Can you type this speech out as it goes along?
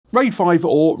RAID 5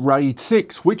 or RAID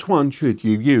 6, which one should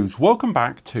you use? Welcome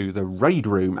back to the RAID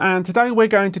room, and today we're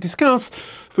going to discuss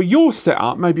for your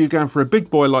setup, maybe you're going for a big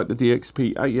boy like the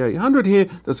DXP 8800 here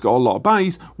that's got a lot of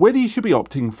bays, whether you should be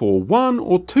opting for 1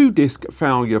 or 2 disk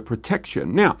failure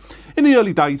protection. Now, in the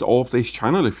early days of this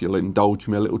channel, if you'll indulge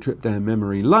me a little trip down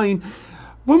memory lane,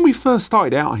 when we first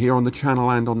started out here on the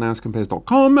channel and on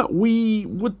NAScompares.com, we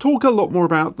would talk a lot more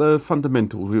about the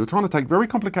fundamentals. We were trying to take very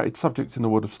complicated subjects in the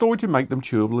world of storage and make them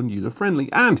chewable and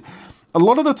user-friendly. And a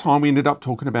lot of the time we ended up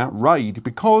talking about RAID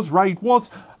because RAID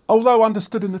was, although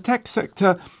understood in the tech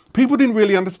sector, people didn't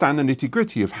really understand the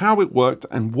nitty-gritty of how it worked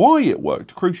and why it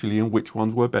worked, crucially, and which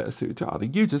ones were better suited to other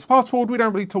users. Fast forward, we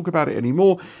don't really talk about it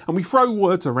anymore, and we throw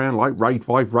words around like RAID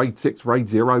 5, RAID 6, RAID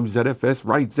 0, ZFS,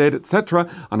 RAID Z, etc.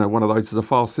 I know one of those is a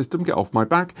fast system, get off my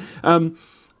back.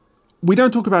 We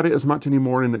don't talk about it as much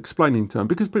anymore in an explaining term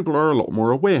because people are a lot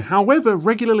more aware. However,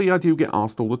 regularly I do get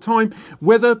asked all the time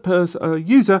whether per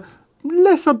user,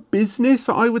 less a business,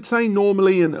 I would say,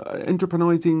 normally an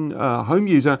enterprising home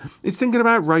user is thinking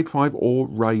about RAID 5 or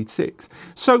RAID 6.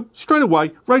 So straight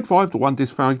away, RAID 5, the 1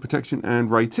 disk failure protection,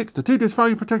 and RAID 6, the 2 disk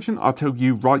failure protection. I'll tell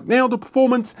you right now, the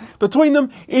performance between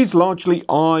them is largely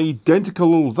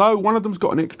identical, although one of them's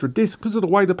got an extra disk because of the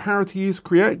way the parity is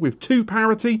created, with 2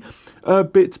 parity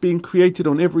bits being created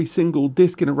on every single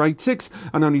disk in a RAID 6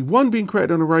 and only 1 being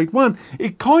created on a RAID 1.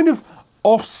 It kind of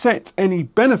offset any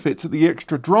benefits that the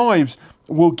extra drives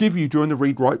will give you during the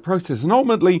read-write process. And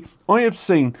ultimately, I have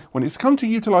seen, when it's come to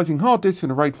utilising hard disks in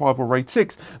a RAID 5 or RAID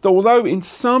 6, that although in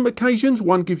some occasions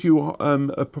one gives you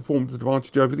a performance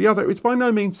advantage over the other, it's by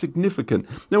no means significant.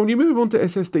 Now, when you move on to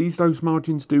SSDs, those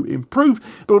margins do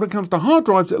improve, but when it comes to hard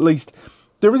drives at least,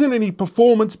 there isn't any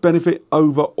performance benefit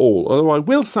overall. Although I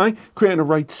will say, creating a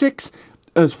RAID 6,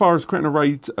 as far as creating a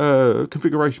RAID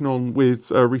configuration on with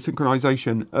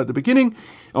resynchronization at the beginning,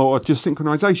 or just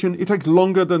synchronization, it takes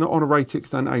longer than on a RAID 6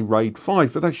 than a RAID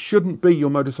 5, but that shouldn't be your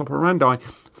modus operandi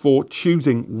for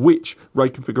choosing which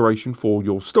RAID configuration for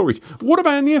your storage. But what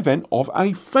about in the event of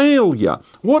a failure?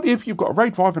 What if you've got a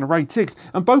RAID 5 and a RAID 6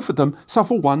 and both of them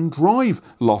suffer one drive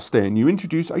loss there, and you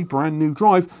introduce a brand new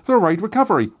drive for a RAID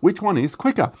recovery? Which one is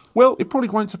quicker? Well, it probably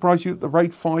won't surprise you that the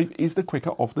RAID 5 is the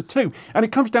quicker of the two. And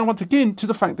it comes down once again to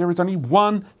the fact there is only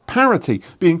 1 parity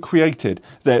being created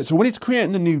there. So when it's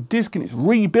creating the new disk and it's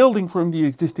rebuilding from the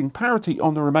existing parity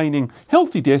on the remaining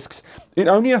healthy disks, it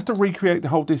only has to recreate the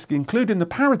whole disk, including the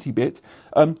parity bit,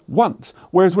 once.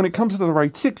 Whereas when it comes to the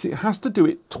RAID 6, it has to do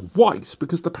it twice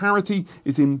because the parity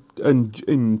is in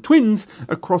twins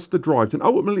across the drives. And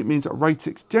ultimately it means that RAID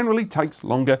 6 generally takes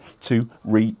longer to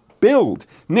rebuild.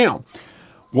 Now,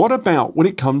 what about when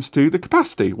it comes to the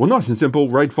capacity? Well, nice and simple,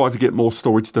 RAID 5, you get more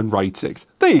storage than RAID 6.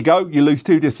 There you go, you lose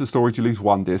 2 disks of storage, you lose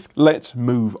 1 disk. Let's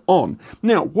move on.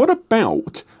 Now, what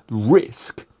about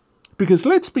risk? Because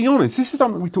let's be honest, this is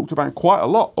something we talked about quite a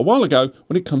lot a while ago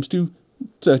when it comes to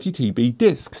 30 TB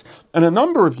disks. And a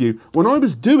number of you, when I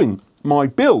was doing my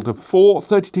build of 4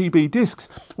 30 TB disks,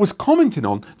 was commenting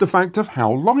on the fact of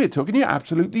how long it took. And you're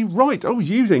absolutely right. I was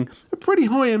using a pretty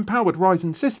high-end powered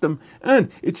Ryzen system,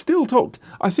 and it still took,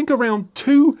 I think, around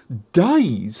 2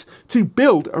 days to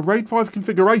build a RAID 5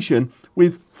 configuration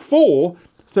with 4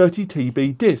 30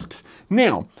 TB disks.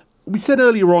 Now, we said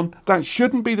earlier on that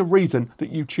shouldn't be the reason that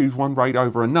you choose one RAID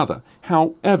over another.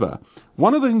 However,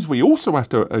 one of the things we also have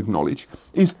to acknowledge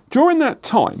is during that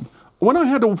time, when I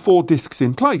had all 4 disks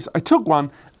in place, I took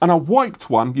one and I wiped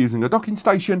one using a docking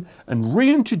station and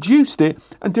reintroduced it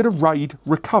and did a RAID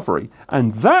recovery.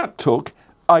 And that took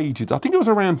ages. I think it was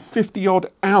around 50 odd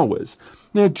hours.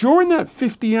 Now, during that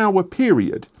 50-hour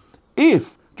period,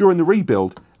 if during the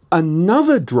rebuild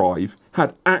another drive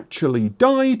had actually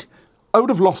died, I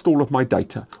would have lost all of my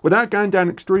data. Without going down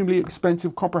extremely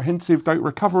expensive, comprehensive data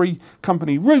recovery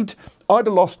company route, I'd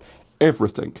have lost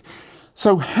everything.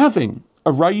 So having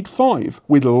a RAID 5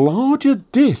 with larger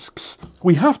disks,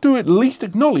 we have to at least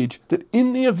acknowledge that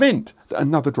in the event that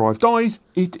another drive dies,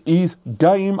 it is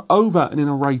game over. And in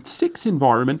a RAID 6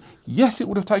 environment, yes, it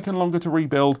would have taken longer to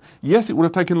rebuild. Yes, it would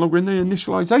have taken longer in the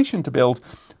initialization to build.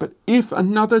 But if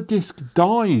another disk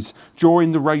dies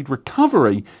during the RAID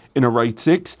recovery in a RAID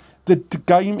 6, the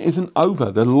game isn't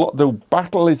over. The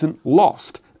battle isn't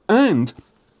lost. And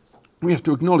we have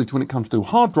to acknowledge when it comes to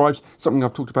hard drives, something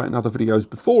I've talked about in other videos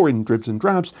before in dribs and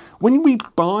drabs, when we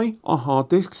buy our hard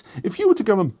disks, if you were to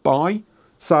go and buy,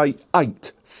 say,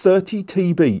 8 30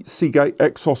 TB Seagate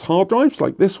Exos hard drives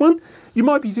like this one, you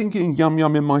might be thinking, yum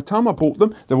yum in my tum, I bought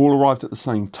them, they've all arrived at the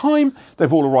same time,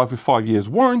 they've all arrived with 5 years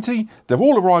warranty, they've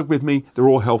all arrived with me, they're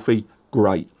all healthy,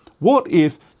 great. What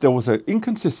if there was an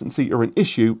inconsistency or an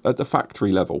issue at the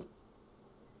factory level?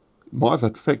 might have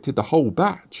affected the whole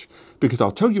batch. Because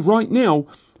I'll tell you right now,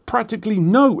 practically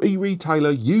no e-retailer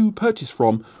you purchase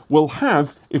from will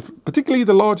have, if particularly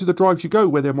the larger the drives you go,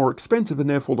 where they're more expensive and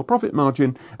therefore the profit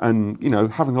margin and, you know,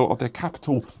 having a lot of their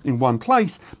capital in one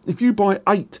place, if you buy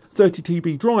 8 30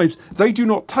 TB drives, they do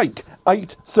not take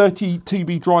 8 30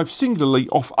 TB drives singularly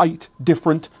off 8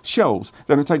 different shelves.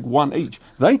 They don't take one each.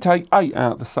 They take 8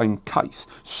 out of the same case.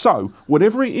 So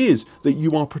whatever it is that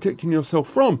you are protecting yourself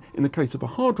from in the case of a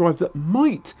hard drive that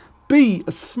might be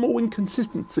a small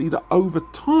inconsistency that over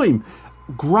time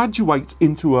graduates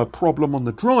into a problem on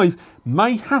the drive,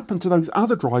 may happen to those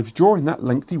other drives during that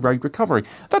lengthy RAID recovery.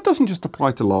 That doesn't just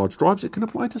apply to large drives, it can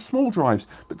apply to small drives.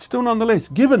 But still nonetheless,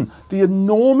 given the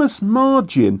enormous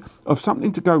margin of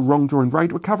something to go wrong during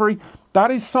RAID recovery,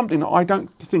 that is something that I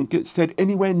don't think gets said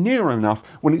anywhere near enough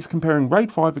when it's comparing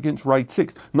RAID 5 against RAID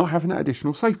 6, not having that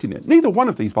additional safety net. Neither one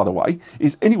of these, by the way,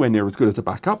 is anywhere near as good as a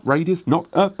backup. RAID is not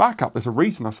a backup. There's a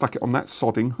reason I stuck it on that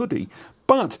sodding hoodie.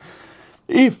 But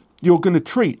if you're going to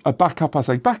treat a backup as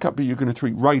a backup, but you're going to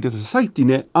treat RAID as a safety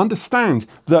net, understand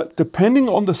that depending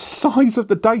on the size of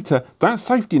the data, that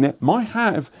safety net might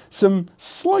have some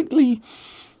slightly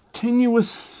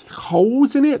tenuous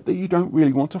holes in it that you don't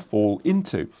really want to fall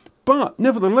into. But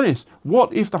nevertheless,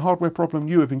 what if the hardware problem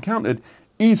you have encountered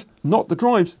is not the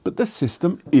drives, but the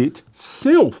system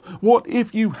itself? What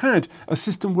if you had a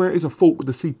system where it's a fault with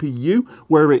the CPU,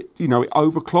 where it, you know, it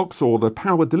overclocks or the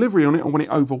power delivery on it, and when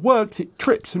it overworks, it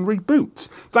trips and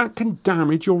reboots? That can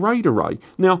damage your RAID array.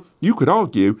 Now, you could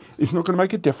argue it's not going to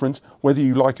make a difference whether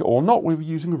you like it or not, whether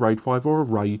you're using a RAID 5 or a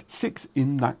RAID 6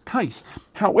 in that case.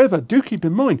 However, do keep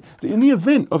in mind that in the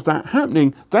event of that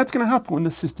happening, that's going to happen when the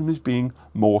system is being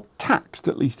more taxed,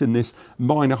 at least in this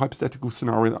minor hypothetical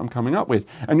scenario that I'm coming up with.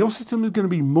 And your system is going to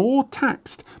be more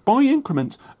taxed by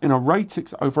increments in a RAID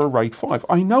 6 over a RAID 5.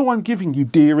 I know I'm giving you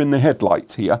deer in the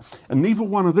headlights here, and neither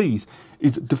one of these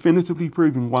is definitively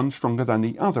proving one stronger than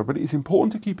the other, but it is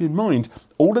important to keep in mind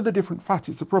all of the different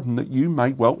facets of problem that you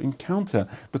may well encounter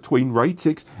between RAID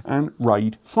 6 and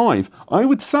RAID 5. I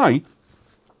would say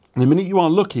the minute you are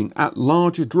looking at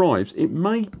larger drives, it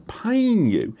may pain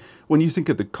you when you think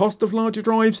of the cost of larger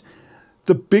drives.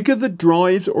 The bigger the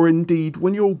drives, or indeed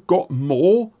when you've got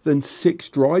more than 6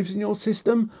 drives in your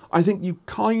system, I think you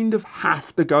kind of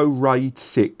have to go RAID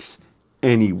 6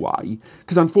 anyway.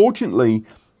 Because unfortunately,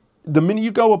 the minute you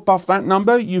go above that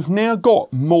number, you've now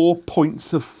got more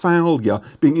points of failure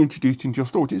being introduced into your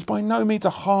storage. It's by no means a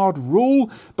hard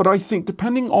rule, but I think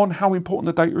depending on how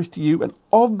important the data is to you, and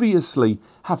obviously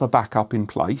have a backup in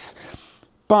place,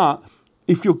 but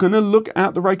if you're going to look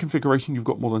at the RAID configuration, you've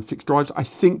got more than 6 drives, I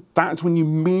think that's when you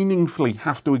meaningfully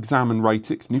have to examine RAID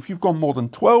 6. And if you've got more than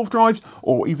 12 drives,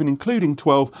 or even including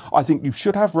 12, I think you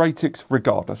should have RAID 6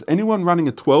 regardless. Anyone running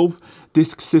a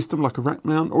 12-disk system like a rack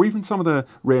mount, or even some of the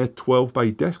rare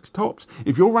 12-bay desktops,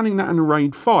 if you're running that in a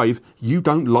RAID 5, you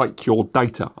don't like your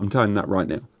data. I'm telling you that right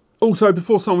now. Also,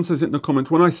 before someone says it in the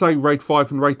comments, when I say RAID 5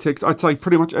 and RAID 6, I'd say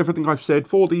pretty much everything I've said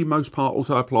for the most part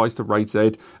also applies to RAID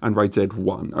Z and RAID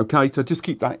Z1, okay? So just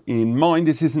keep that in mind.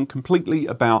 This isn't completely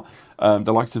about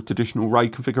the likes of traditional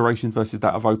RAID configurations versus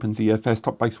that of OpenZFS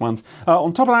top-based ones.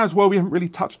 On top of that as well, we haven't really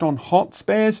touched on hot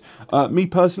spares. Me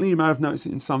personally, you may have noticed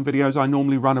it in some videos, I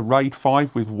normally run a RAID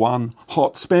 5 with 1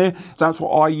 hot spare. That's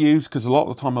what I use because a lot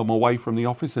of the time I'm away from the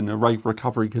office and a RAID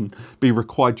recovery can be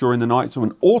required during the night. So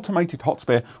an automated hot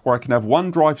spare where I can have 1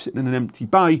 drive sitting in an empty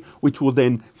bay, which will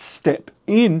then step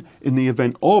in the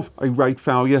event of a RAID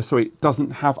failure, so it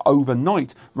doesn't have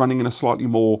overnight running in a slightly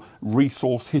more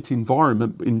resource hit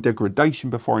environment in degradation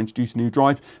before I introduce a new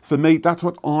drive. For me, that's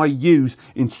what I use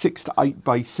in 6 to 8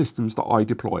 bay systems that I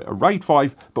deploy. A RAID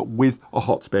 5, but with a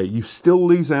hot spare. You still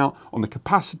lose out on the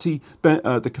capacity,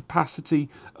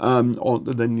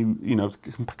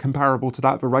 comparable to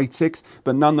that of a RAID 6,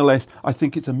 but nonetheless, I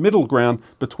think it's a middle ground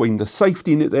between the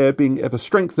safety net there being ever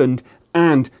strengthened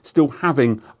and still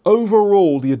having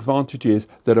overall the advantages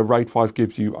that a RAID 5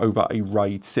 gives you over a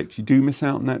RAID 6. You do miss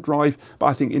out on that drive, but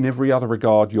I think in every other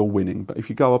regard you're winning. But if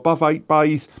you go above 8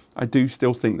 bays, I do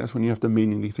still think that's when you have to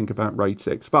meaningfully think about RAID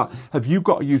 6. But have you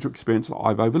got a user experience that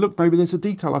I've overlooked? Maybe there's a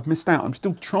detail I've missed out. I'm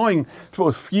still trying to put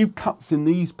as few cuts in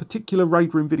these particular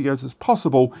RAID room videos as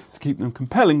possible to keep them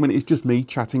compelling when it's just me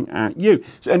chatting at you.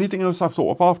 So anything else I've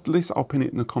thought of after this, I'll pin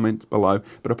it in the comments below.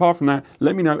 But apart from that,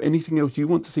 let me know anything else you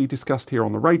want to see discussed here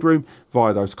on the RAID room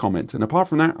via those comments. And apart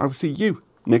from that, I will see you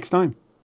next time.